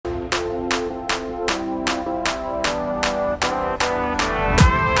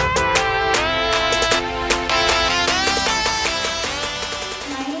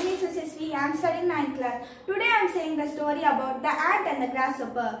Ant and the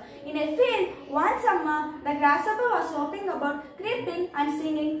Grasshopper. In a field, one summer, the grasshopper was hoping about creeping and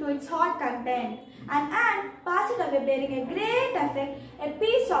singing to its hot content. An ant passed away bearing a great effect, a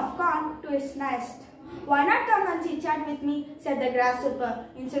piece of corn to its nest. "Why not come and chit-chat with me?" said the grasshopper,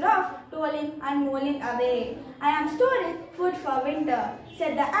 instead of tolling and mulling away. "I am storing food for winter,"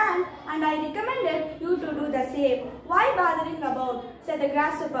 said the ant, "and I recommended you to do the same." "Why bothering about?" said the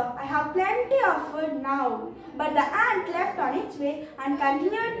grasshopper. "I have plenty of food now." But the ant left on its way and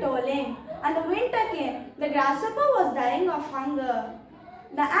continued tolling. And the winter came. The grasshopper was dying of hunger.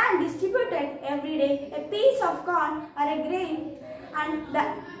 The ant distributed every day a piece of corn or a grain, and the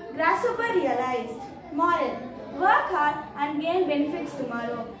grasshopper realized. Moral: work hard and gain benefits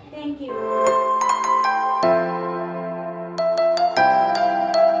tomorrow. Thank you.